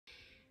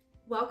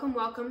Welcome,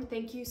 welcome.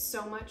 Thank you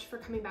so much for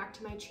coming back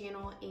to my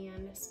channel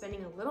and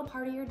spending a little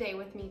part of your day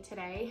with me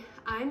today.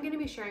 I'm going to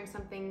be sharing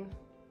something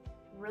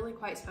really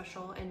quite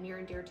special and near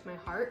and dear to my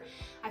heart.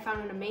 I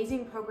found an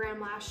amazing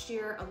program last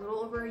year, a little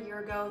over a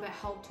year ago, that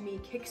helped me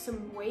kick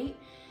some weight,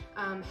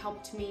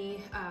 helped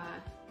me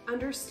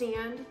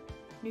understand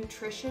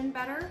nutrition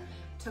better,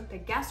 took the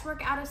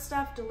guesswork out of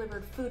stuff,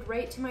 delivered food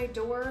right to my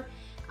door,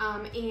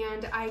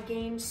 and I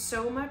gained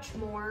so much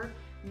more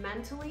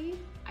mentally.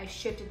 I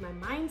shifted my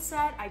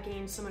mindset. I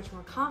gained so much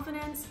more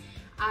confidence.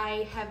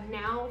 I have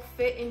now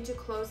fit into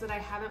clothes that I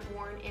haven't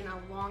worn in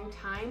a long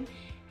time,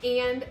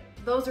 and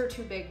those are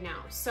too big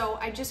now. So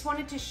I just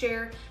wanted to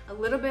share a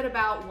little bit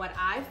about what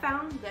I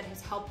found that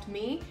has helped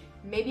me.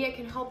 Maybe it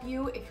can help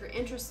you. If you're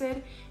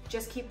interested,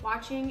 just keep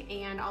watching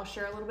and I'll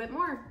share a little bit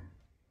more.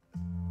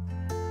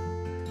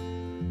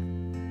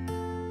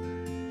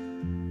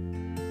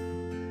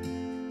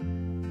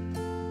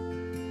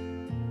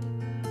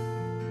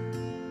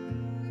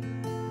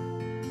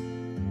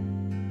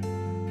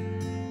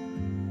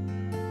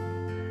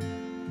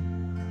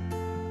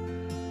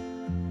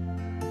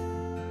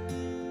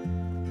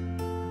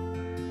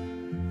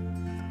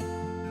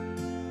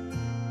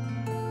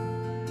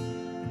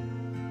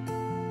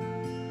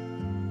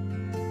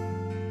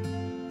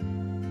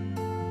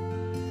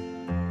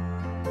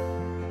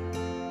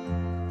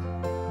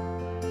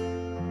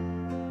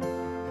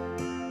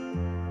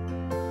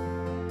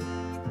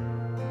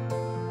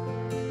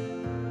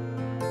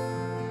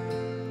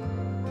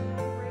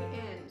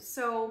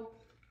 So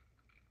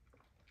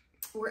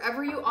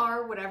wherever you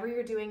are, whatever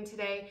you're doing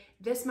today,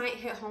 this might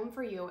hit home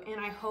for you. And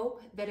I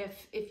hope that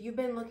if you've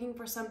been looking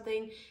for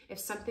something, if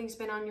something's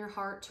been on your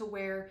heart to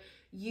where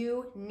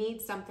you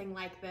need something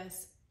like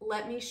this,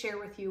 let me share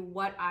with you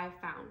what I've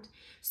found.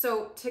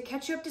 So to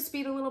catch you up to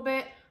speed a little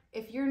bit,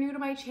 if you're new to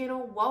my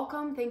channel,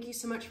 welcome. Thank you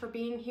so much for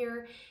being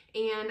here.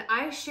 And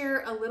I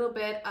share a little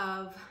bit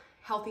of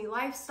healthy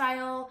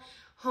lifestyle,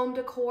 home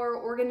decor,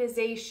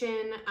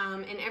 organization,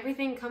 and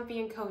everything comfy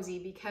and cozy,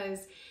 because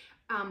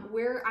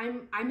where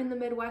I'm in the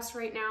Midwest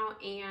right now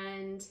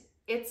and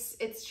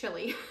it's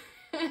chilly.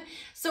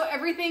 So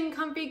everything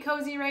comfy,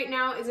 cozy right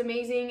now is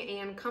amazing,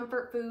 and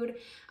comfort food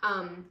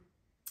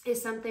is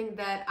something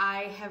that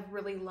I have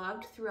really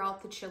loved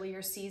throughout the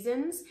chillier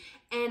seasons.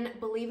 And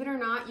believe it or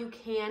not, you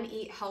can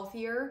eat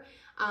healthier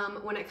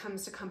when it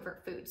comes to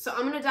comfort food. So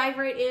I'm gonna dive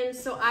right in.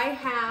 So I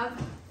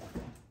have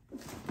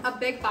a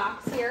big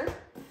box here.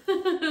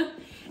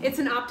 It's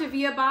an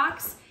Optavia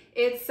box.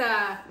 It's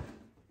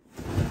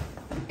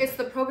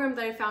the program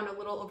that I found a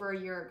little over a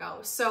year ago.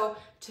 So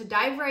to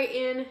dive right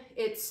in,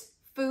 it's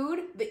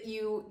food that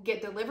you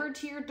get delivered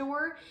to your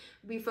door.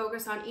 We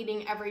focus on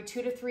eating every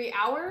 2 to 3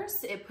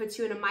 hours. It puts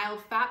you in a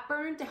mild fat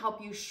burn to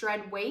help you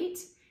shed weight,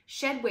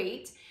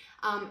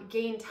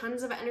 gain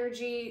tons of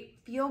energy,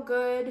 feel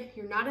good.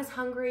 You're not as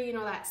hungry, you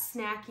know, that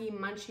snacky,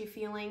 munchy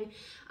feeling.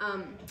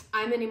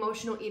 I'm an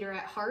emotional eater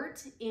at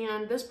heart,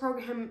 and this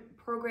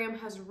program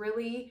has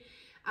really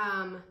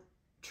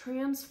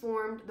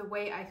transformed the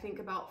way I think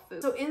about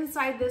food. So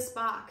inside this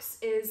box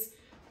is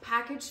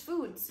packaged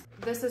foods.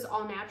 This is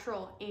all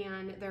natural,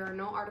 and there are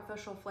no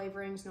artificial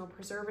flavorings, no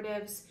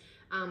preservatives,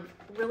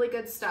 really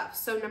good stuff.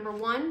 So number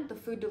one, the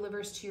food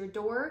delivers to your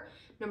door.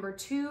 Number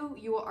two,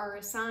 you are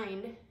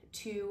assigned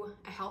to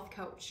a health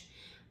coach.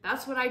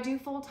 That's what I do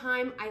full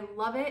time. I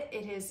love it.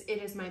 It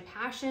is my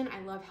passion.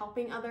 I love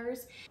helping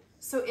others.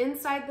 So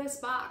inside this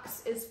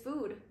box is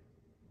food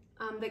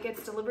that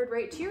gets delivered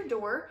right to your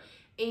door.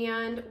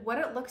 And what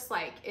it looks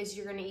like is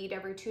you're gonna eat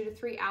every 2 to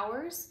 3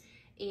 hours,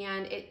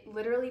 and it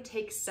literally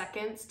takes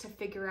seconds to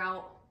figure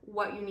out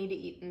what you need to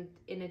eat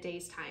in a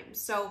day's time.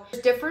 So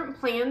there's different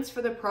plans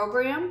for the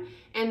program,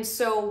 and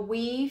so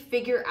we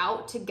figure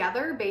out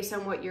together, based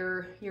on what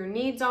your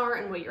needs are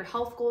and what your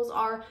health goals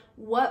are,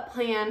 what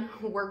plan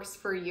works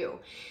for you.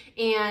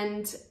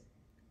 And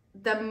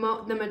the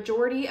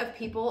majority of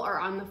people are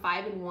on the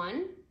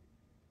 5-in-1,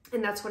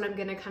 and that's what I'm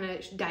gonna kind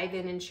of dive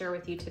in and share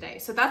with you today.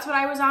 So that's what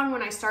I was on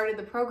when I started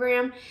the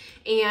program,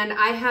 and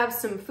I have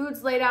some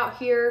foods laid out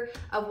here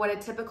of what a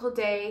typical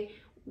day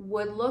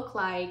would look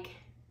like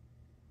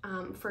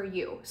for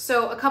you.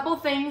 So a couple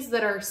things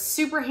that are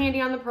super handy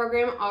on the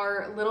program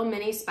are little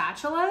mini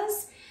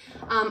spatulas,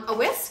 a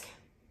whisk,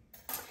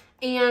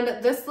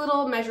 and this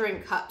little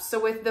measuring cup. So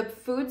with the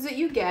foods that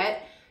you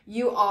get,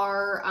 you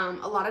are,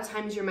 a lot of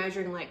times you're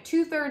measuring like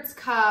 2/3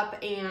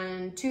 cup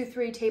and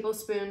 2-3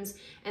 tablespoons.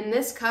 And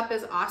this cup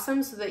is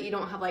awesome so that you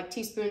don't have like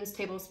teaspoons,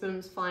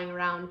 tablespoons flying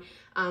around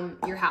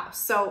your house.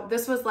 So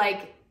this was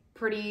like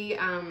pretty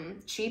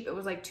cheap. It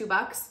was like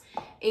 $2.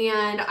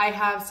 And I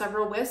have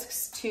several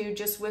whisks to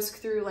just whisk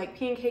through like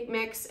pancake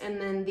mix. And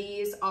then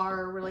these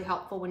are really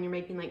helpful when you're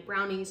making like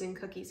brownies and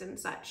cookies and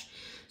such.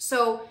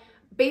 So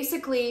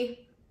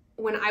basically,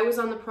 when I was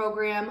on the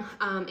program,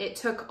 it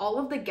took all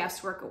of the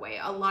guesswork away.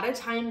 A lot of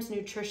times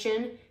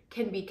nutrition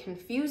can be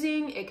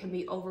confusing, it can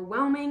be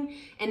overwhelming,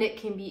 and it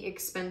can be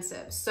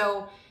expensive.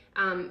 So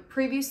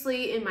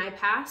previously in my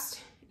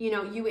past,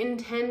 you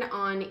intend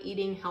on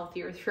eating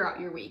healthier throughout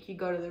your week. You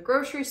go to the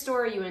grocery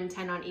store, you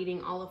intend on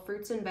eating all the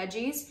fruits and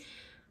veggies,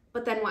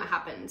 but then what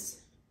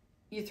happens?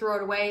 You throw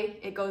it away,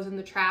 it goes in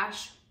the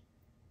trash,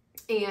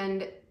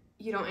 and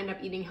you don't end up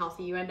eating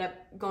healthy. You end up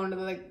going to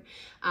the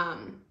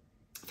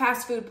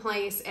fast food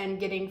place and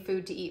getting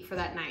food to eat for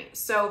that night.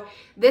 So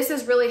this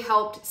has really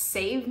helped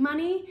save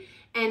money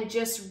and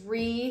just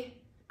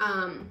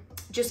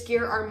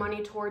gear our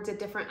money towards a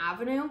different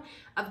avenue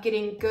of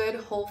getting good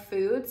whole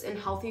foods and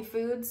healthy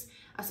foods,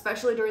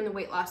 especially during the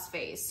weight loss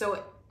phase.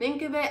 So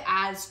think of it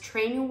as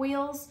training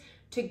wheels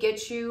to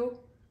get you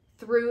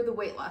through the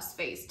weight loss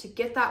phase, to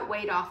get that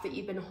weight off that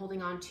you've been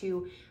holding on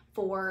to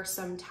for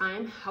some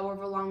time,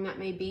 however long that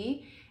may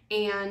be.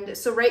 And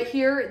so right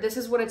here, this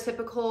is what a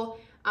typical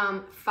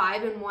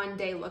 5-in-1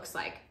 day looks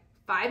like.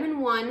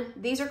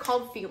 5-in-1, these are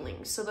called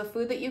fuelings. So the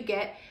food that you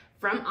get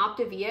from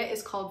Optavia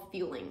is called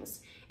fuelings.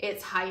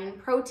 It's high in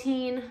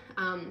protein,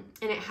 and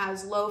it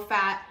has low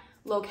fat,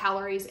 low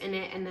calories in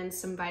it, and then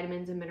some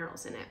vitamins and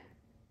minerals in it.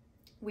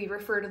 We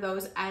refer to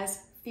those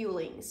as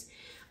fuelings.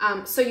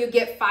 So you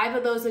get 5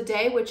 of those a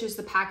day, which is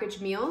the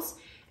packaged meals,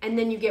 and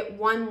then you get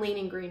 1 lean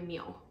and green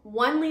meal.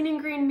 1 lean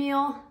and green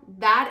meal,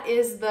 that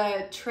is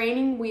the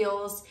training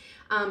wheels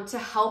to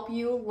help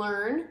you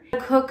learn how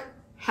to cook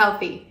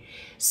healthy.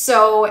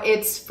 So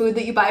it's food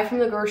that you buy from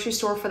the grocery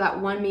store for that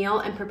 1 meal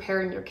and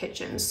prepare in your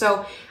kitchen.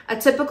 So a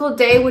typical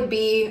day would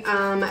be,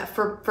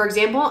 for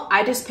example,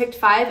 I just picked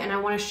 5 and I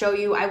will show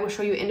you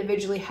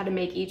individually how to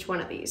make each one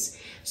of these.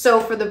 So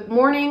for the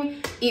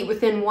morning, eat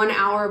within 1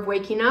 hour of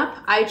waking up.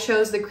 I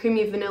chose the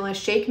creamy vanilla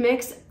shake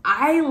mix.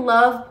 I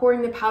love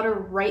pouring the powder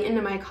right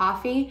into my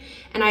coffee,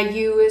 and I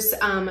use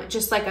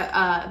just like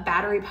a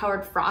battery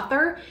powered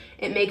frother.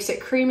 It makes it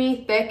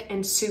creamy, thick,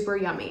 and super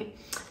yummy.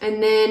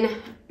 And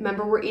then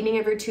remember, we're eating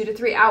every 2 to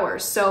 3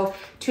 hours. So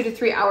 2 to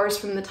 3 hours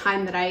from the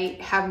time that I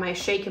have my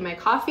shake and my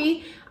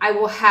coffee, I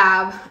will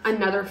have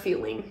another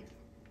fueling.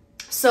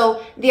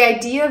 So the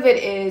idea of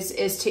it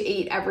is to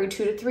eat every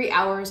 2 to 3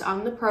 hours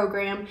on the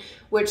program,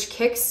 which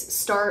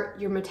kickstart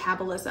your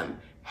metabolism,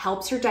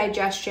 helps your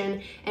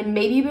digestion, and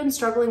maybe you've been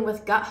struggling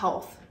with gut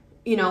health,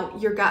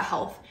 your gut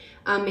health.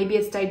 Maybe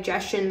it's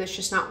digestion that's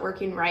just not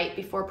working right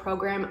before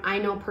program. I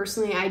know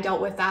personally I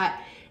dealt with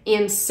that.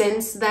 And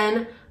since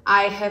then,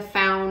 I have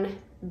found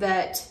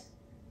that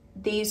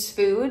these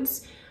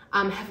foods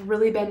have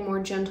really been more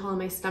gentle on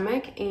my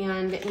stomach,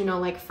 and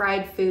like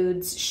fried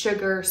foods,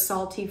 sugar,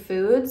 salty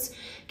foods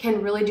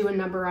can really do a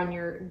number on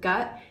your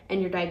gut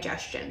and your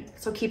digestion.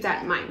 So keep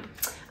that in mind.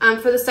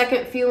 For the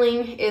second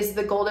fueling is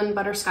the golden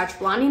butterscotch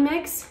blondie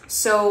mix.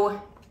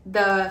 So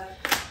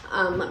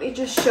let me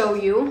just show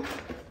you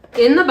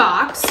in the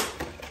box.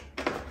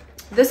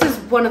 This is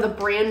one of the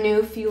brand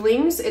new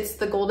fuelings. It's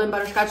the golden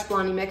butterscotch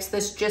blondie mix.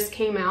 This just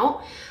came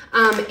out,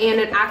 and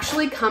it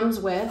actually comes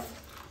with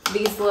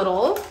these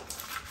little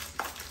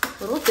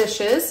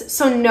dishes.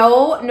 So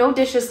no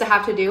dishes to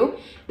have to do.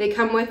 They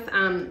come with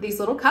these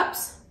little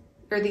cups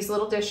or these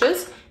little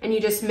dishes, and you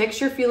just mix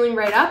your fueling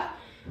right up.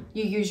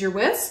 You use your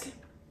whisk,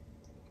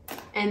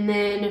 and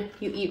then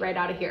you eat right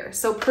out of here.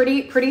 So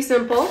pretty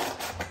simple.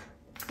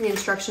 The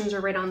instructions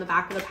are right on the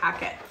back of the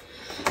packet.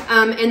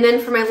 And then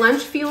for my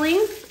lunch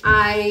fueling,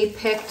 I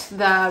picked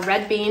the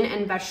red bean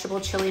and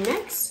vegetable chili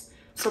mix.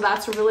 So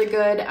that's really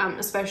good,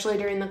 especially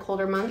during the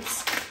colder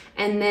months.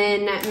 And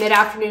then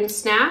mid-afternoon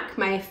snack,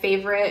 my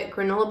favorite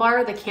granola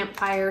bar, the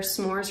Campfire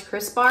S'mores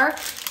Crisp Bar.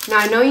 Now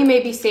I know you may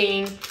be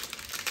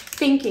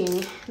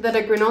thinking that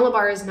a granola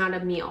bar is not a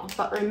meal,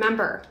 but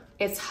remember,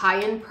 it's high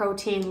in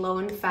protein, low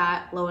in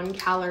fat, low in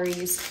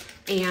calories,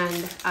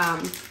 and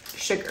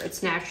sugar.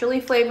 It's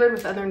naturally flavored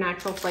with other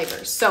natural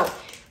flavors. So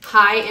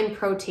high in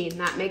protein,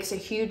 that makes a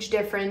huge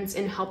difference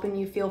in helping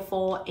you feel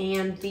full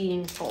and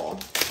being full.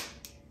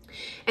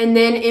 And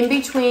then in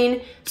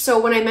between, so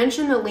when I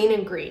mentioned the lean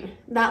and green,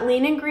 that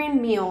lean and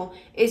green meal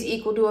is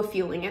equal to a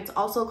fueling. It's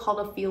also called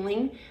a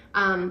fueling,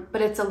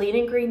 but it's a lean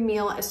and green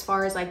meal as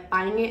far as like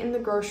buying it in the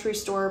grocery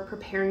store,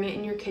 preparing it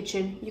in your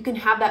kitchen. You can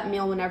have that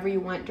meal whenever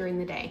you want during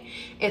the day.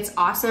 It's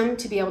awesome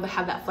to be able to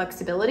have that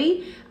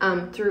flexibility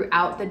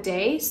throughout the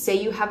day. Say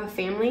you have a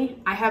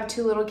family. I have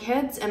 2 little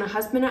kids and a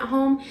husband at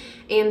home,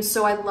 and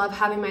so I love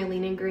having my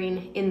lean and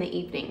green in the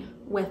evening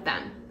with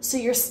them. So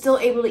you're still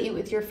able to eat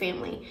with your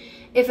family.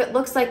 If it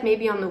looks like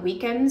maybe on the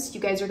weekends,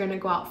 you guys are gonna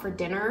go out for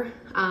dinner,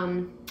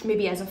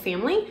 maybe as a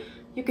family,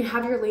 you can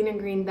have your lean and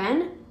green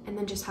then, and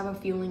then just have a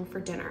fueling for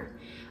dinner.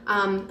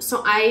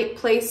 So I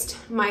placed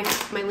my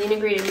lean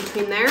and green in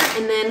between there.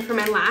 And then for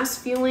my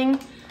last fueling,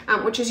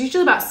 which is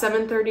usually about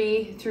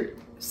 7:30 to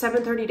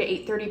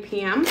 8:30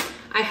 p.m.,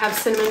 I have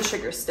cinnamon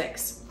sugar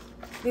sticks.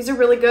 These are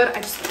really good.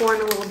 I just pour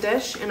in a little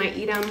dish and I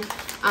eat them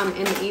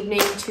in the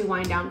evening to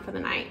wind down for the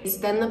night.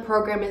 Then the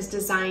program is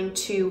designed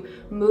to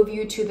move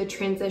you to the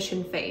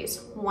transition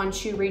phase.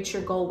 Once you reach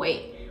your goal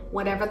weight,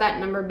 whatever that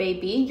number may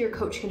be, your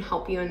coach can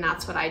help you, and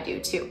that's what I do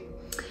too.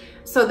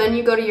 So then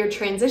you go to your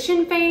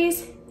transition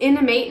phase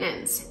into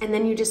maintenance, and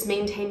then you just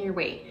maintain your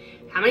weight.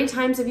 How many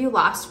times have you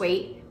lost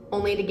weight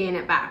only to gain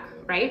it back,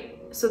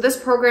 right? So this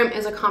program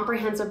is a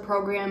comprehensive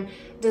program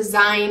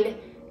designed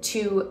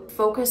to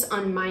focus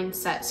on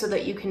mindset so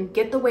that you can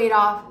get the weight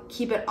off,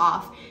 keep it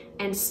off,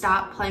 and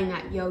stop playing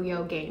that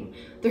yo-yo game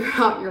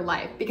throughout your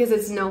life because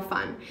it's no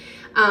fun.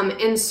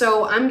 And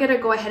so I'm gonna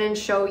go ahead and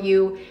show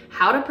you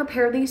how to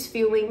prepare these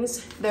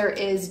fuelings. There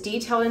is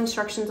detailed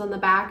instructions on the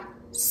back,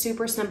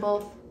 super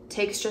simple,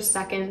 takes just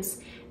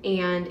seconds,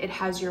 and it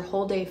has your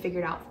whole day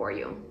figured out for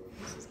you.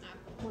 This is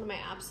one of my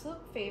absolute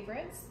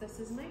favorites. This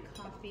is my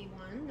coffee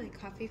one, my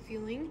coffee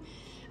fueling.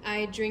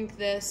 I drink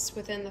this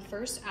within the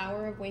first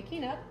hour of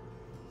waking up.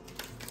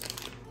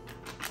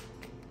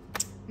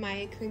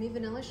 My creamy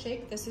vanilla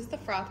shake. This is the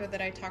frother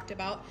that I talked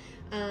about.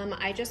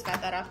 I just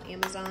got that off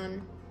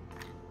Amazon.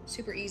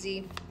 Super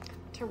easy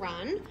to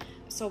run.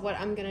 So what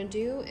I'm gonna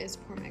do is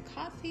pour my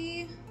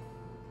coffee.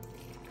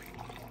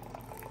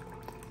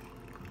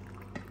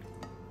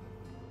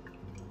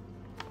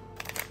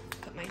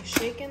 Put my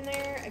shake in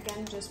there.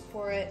 Again, just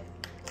pour it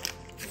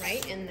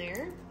right in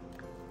there.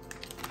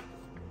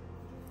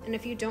 And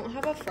if you don't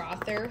have a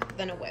frother,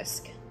 then a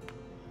whisk.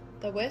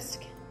 The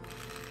whisk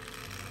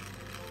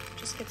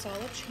just gets all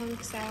the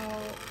chunks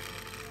out.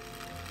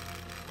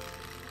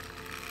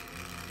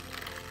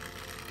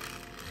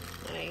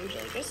 And I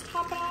usually just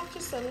top it off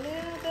just a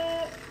little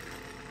bit.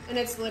 And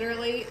it's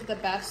literally the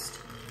best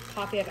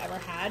coffee I've ever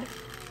had.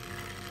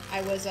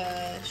 I was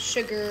a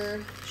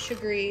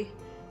sugary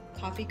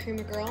coffee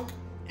creamer girl,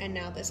 and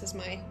now this is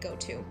my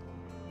go-to.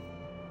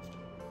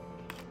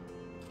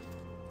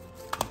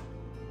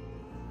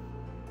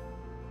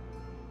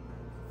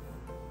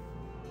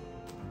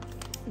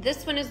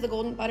 This one is the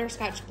Golden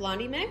Butterscotch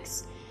Blondie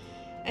Mix.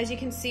 As you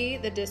can see,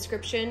 the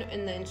description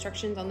and the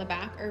instructions on the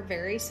back are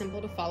very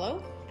simple to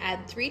follow.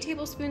 Add 3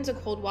 tablespoons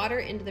of cold water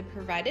into the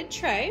provided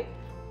tray.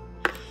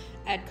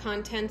 Add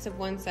contents of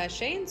 1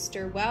 sachet and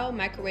stir well.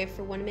 Microwave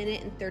for 1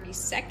 minute and 30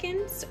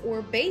 seconds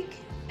or bake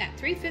at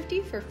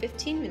 350 for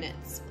 15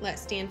 minutes. Let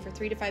stand for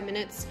 3 to 5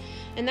 minutes.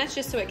 And that's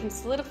just so it can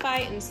solidify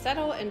and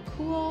settle and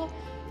cool,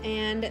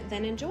 and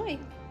then enjoy.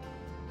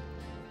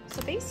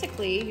 So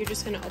basically, you're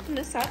just gonna open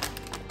this up.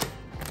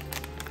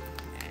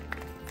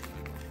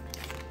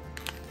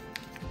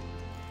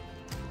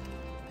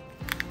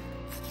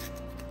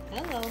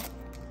 Hello.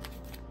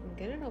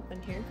 Get it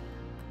open here.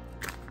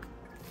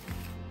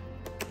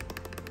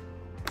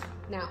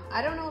 Now,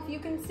 I don't know if you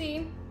can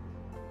see,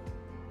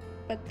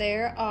 but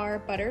there are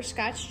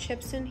butterscotch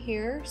chips in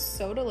here.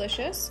 So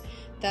delicious.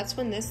 That's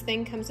when this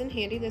thing comes in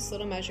handy, this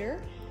little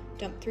measure.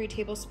 Dump 3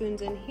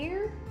 tablespoons in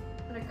here.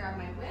 I'm gonna grab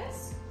my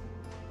whisk.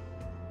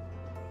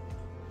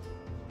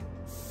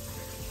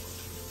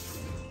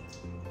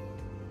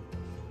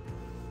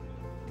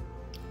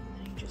 And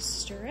then you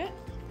just stir it.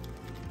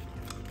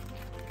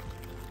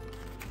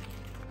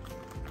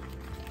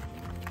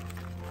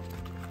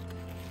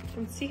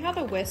 And see how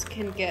the whisk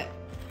can get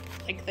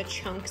like the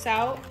chunks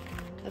out?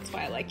 That's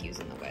why I like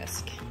using the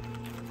whisk.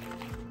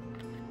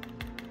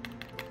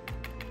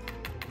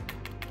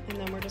 And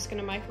then we're just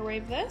gonna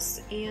microwave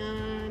this,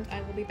 and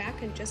I will be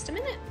back in just a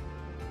minute.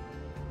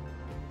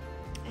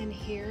 And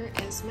here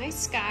is my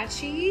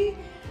scotchie.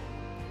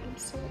 I'm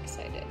so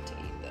excited to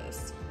eat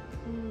this.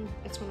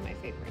 It's one of my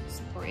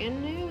favorites.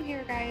 Brand new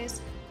here,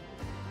 guys.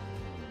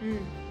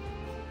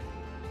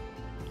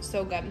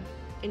 So good.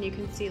 And you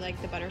can see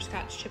like the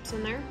butterscotch chips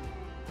in there.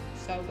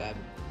 So good.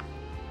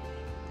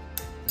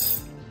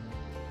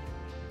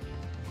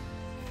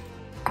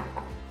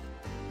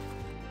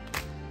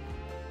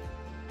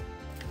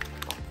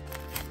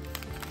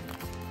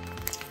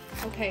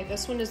 Okay,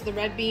 this one is the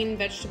red bean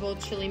vegetable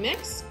chili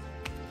mix.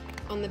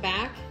 On the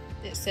back,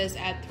 it says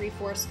add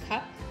 3/4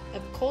 cup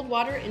of cold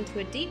water into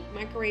a deep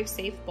microwave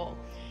safe bowl.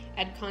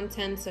 Add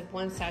contents of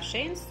 1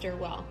 sachet and stir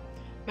well.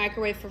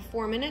 Microwave for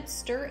 4 minutes,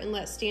 stir and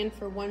let stand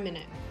for 1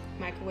 minute.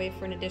 Microwave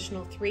for an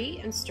additional 3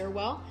 and stir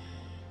well.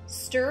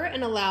 Stir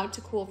and allow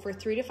to cool for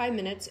 3 to 5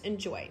 minutes.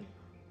 Enjoy.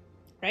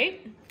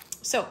 Right?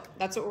 So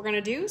that's what we're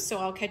gonna do. So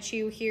I'll catch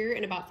you here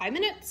in about 5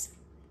 minutes.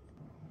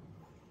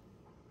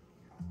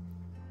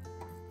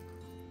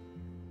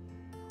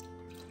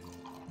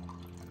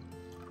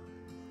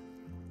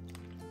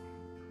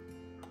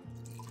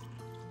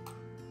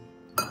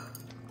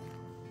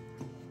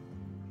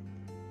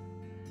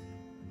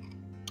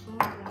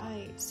 All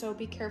right, so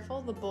be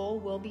careful, the bowl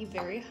will be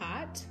very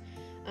hot.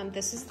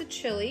 This is the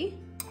chili.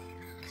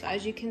 So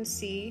as you can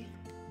see,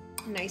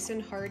 nice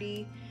and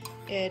hearty.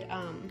 I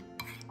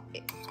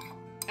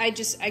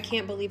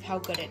can't believe how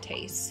good it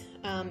tastes.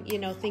 You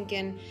know,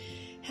 thinking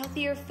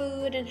healthier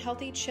food and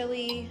healthy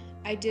chili,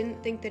 I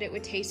didn't think that it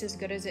would taste as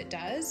good as it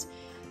does.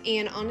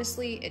 And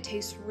honestly, it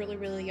tastes really,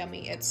 really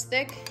yummy. It's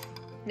thick.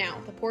 Now,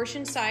 the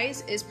portion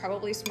size is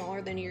probably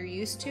smaller than you're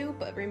used to,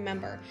 but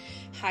remember,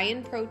 high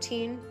in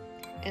protein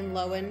and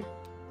low in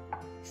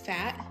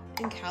fat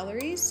and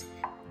calories,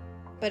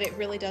 but it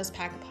really does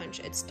pack a punch.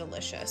 It's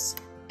delicious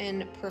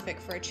and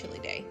perfect for a chilly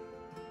day.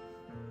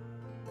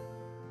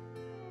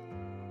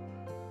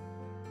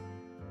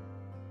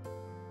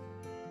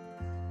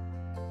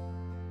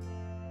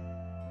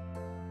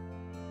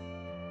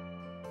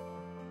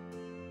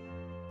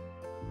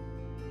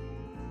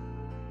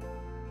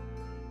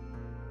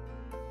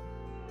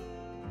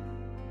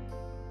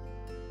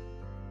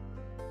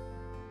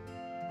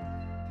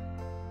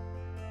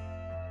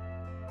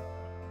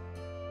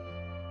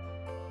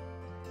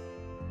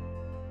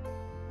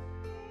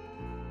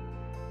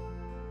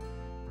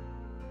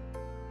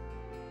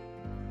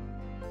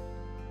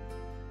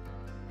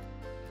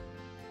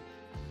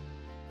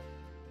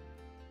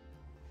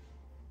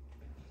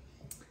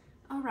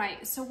 All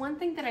right, so one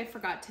thing that I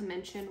forgot to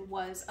mention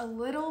was a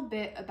little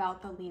bit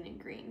about the Lean and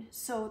Green.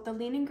 So the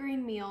Lean and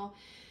Green meal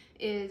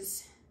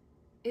is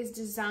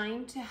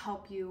designed to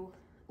help you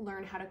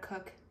learn how to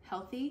cook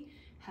healthy,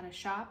 how to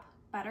shop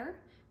better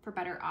for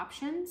better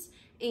options,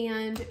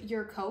 and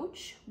your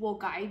coach will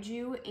guide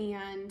you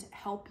and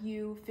help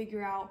you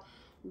figure out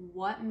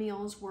what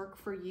meals work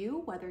for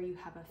you, whether you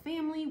have a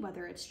family,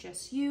 whether it's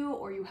just you,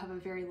 or you have a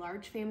very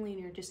large family and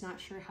you're just not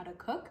sure how to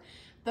cook.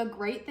 The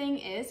great thing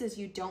is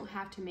you don't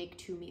have to make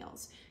 2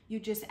 meals. You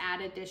just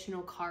add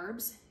additional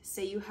carbs.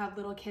 Say you have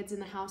little kids in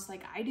the house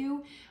like I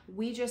do,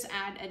 we just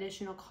add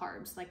additional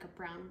carbs like a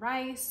brown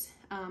rice,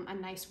 a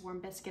nice warm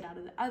biscuit out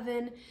of the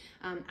oven,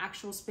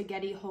 actual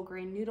spaghetti, whole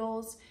grain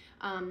noodles,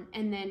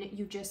 and then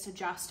you just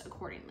adjust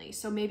accordingly.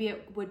 So maybe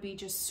it would be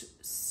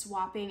just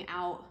swapping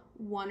out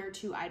 1 or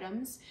 2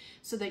 items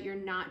so that you're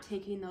not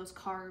taking those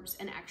carbs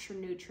and extra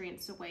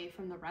nutrients away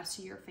from the rest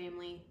of your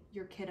family,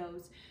 your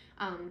kiddos,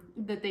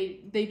 that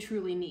they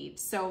truly need.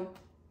 So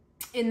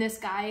in this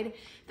guide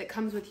that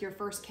comes with your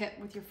first kit,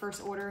 with your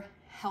first order,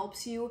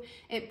 helps you.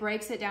 It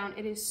breaks it down.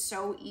 It is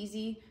so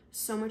easy,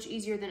 so much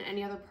easier than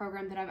any other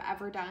program that I've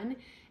ever done.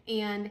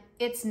 And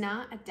it's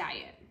not a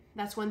diet.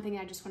 That's one thing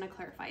I just want to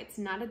clarify. It's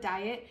not a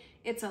diet,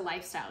 it's a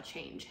lifestyle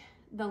change.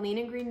 The Lean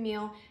and Green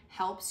meal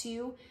helps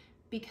you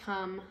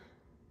become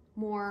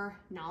more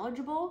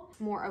knowledgeable,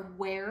 more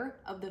aware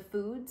of the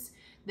foods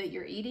that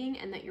you're eating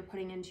and that you're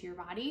putting into your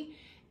body.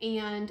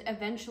 And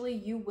eventually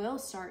you will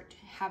start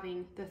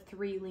having the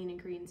 3 Lean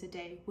and Greens a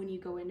day when you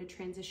go into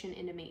transition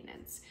into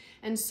maintenance.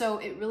 And so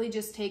it really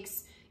just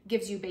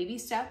gives you baby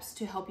steps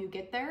to help you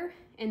get there.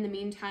 In the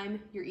meantime,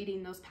 you're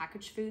eating those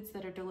packaged foods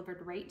that are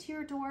delivered right to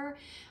your door.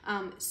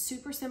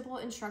 Super simple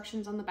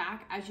instructions on the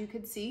back, as you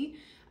could see.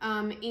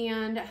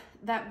 And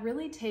that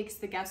really takes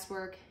the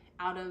guesswork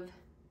out of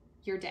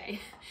your day.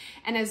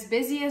 And as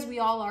busy as we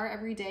all are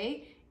every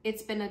day,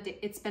 it's been a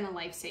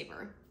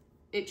lifesaver.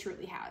 It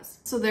truly has.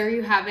 So there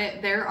you have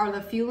it. There are the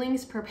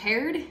fuelings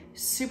prepared.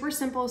 Super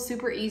simple,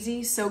 super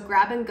easy. So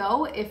grab and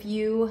go if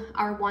you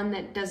are one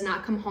that does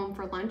not come home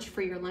for lunch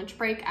for your lunch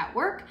break at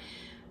work.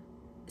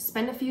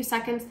 Spend a few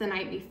seconds the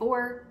night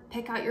before,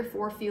 pick out your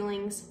 4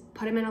 fuelings,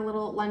 put them in a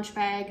little lunch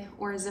bag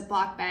or a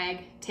Ziploc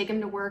bag, take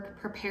them to work,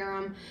 prepare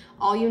them.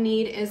 All you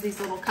need is these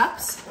little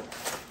cups,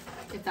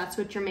 if that's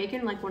what you're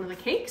making, like one of the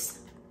cakes.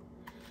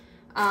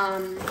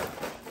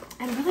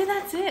 And really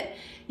that's it.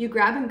 You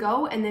grab and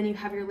go, and then you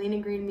have your Lean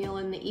and Green meal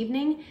in the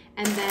evening,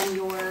 and then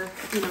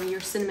your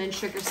cinnamon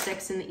sugar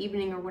sticks in the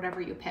evening or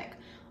whatever you pick.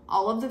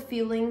 All of the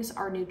fuelings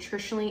are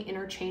nutritionally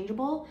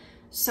interchangeable.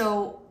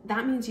 So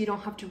that means you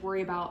don't have to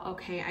worry about,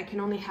 okay, I can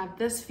only have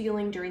this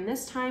fueling during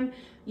this time.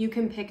 You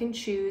can pick and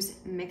choose,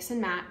 mix and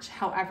match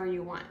however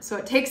you want. So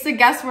it takes the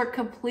guesswork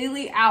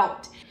completely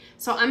out.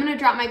 So I'm gonna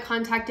drop my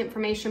contact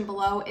information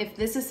below. If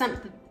this is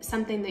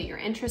something that you're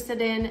interested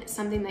in,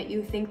 something that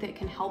you think that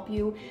can help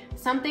you,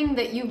 something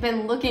that you've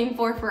been looking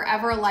for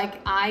forever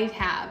like I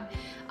have,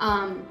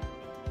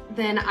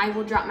 then I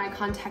will drop my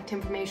contact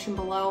information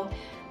below.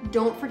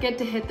 Don't forget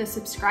to hit the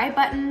subscribe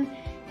button,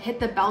 hit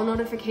the bell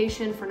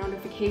notification for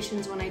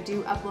notifications when I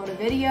do upload a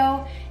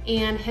video,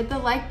 and hit the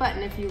like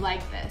button if you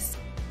like this.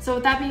 So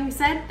with that being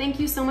said, thank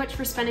you so much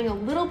for spending a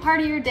little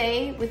part of your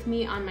day with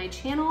me on my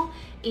channel,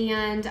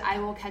 and I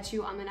will catch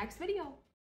you on the next video.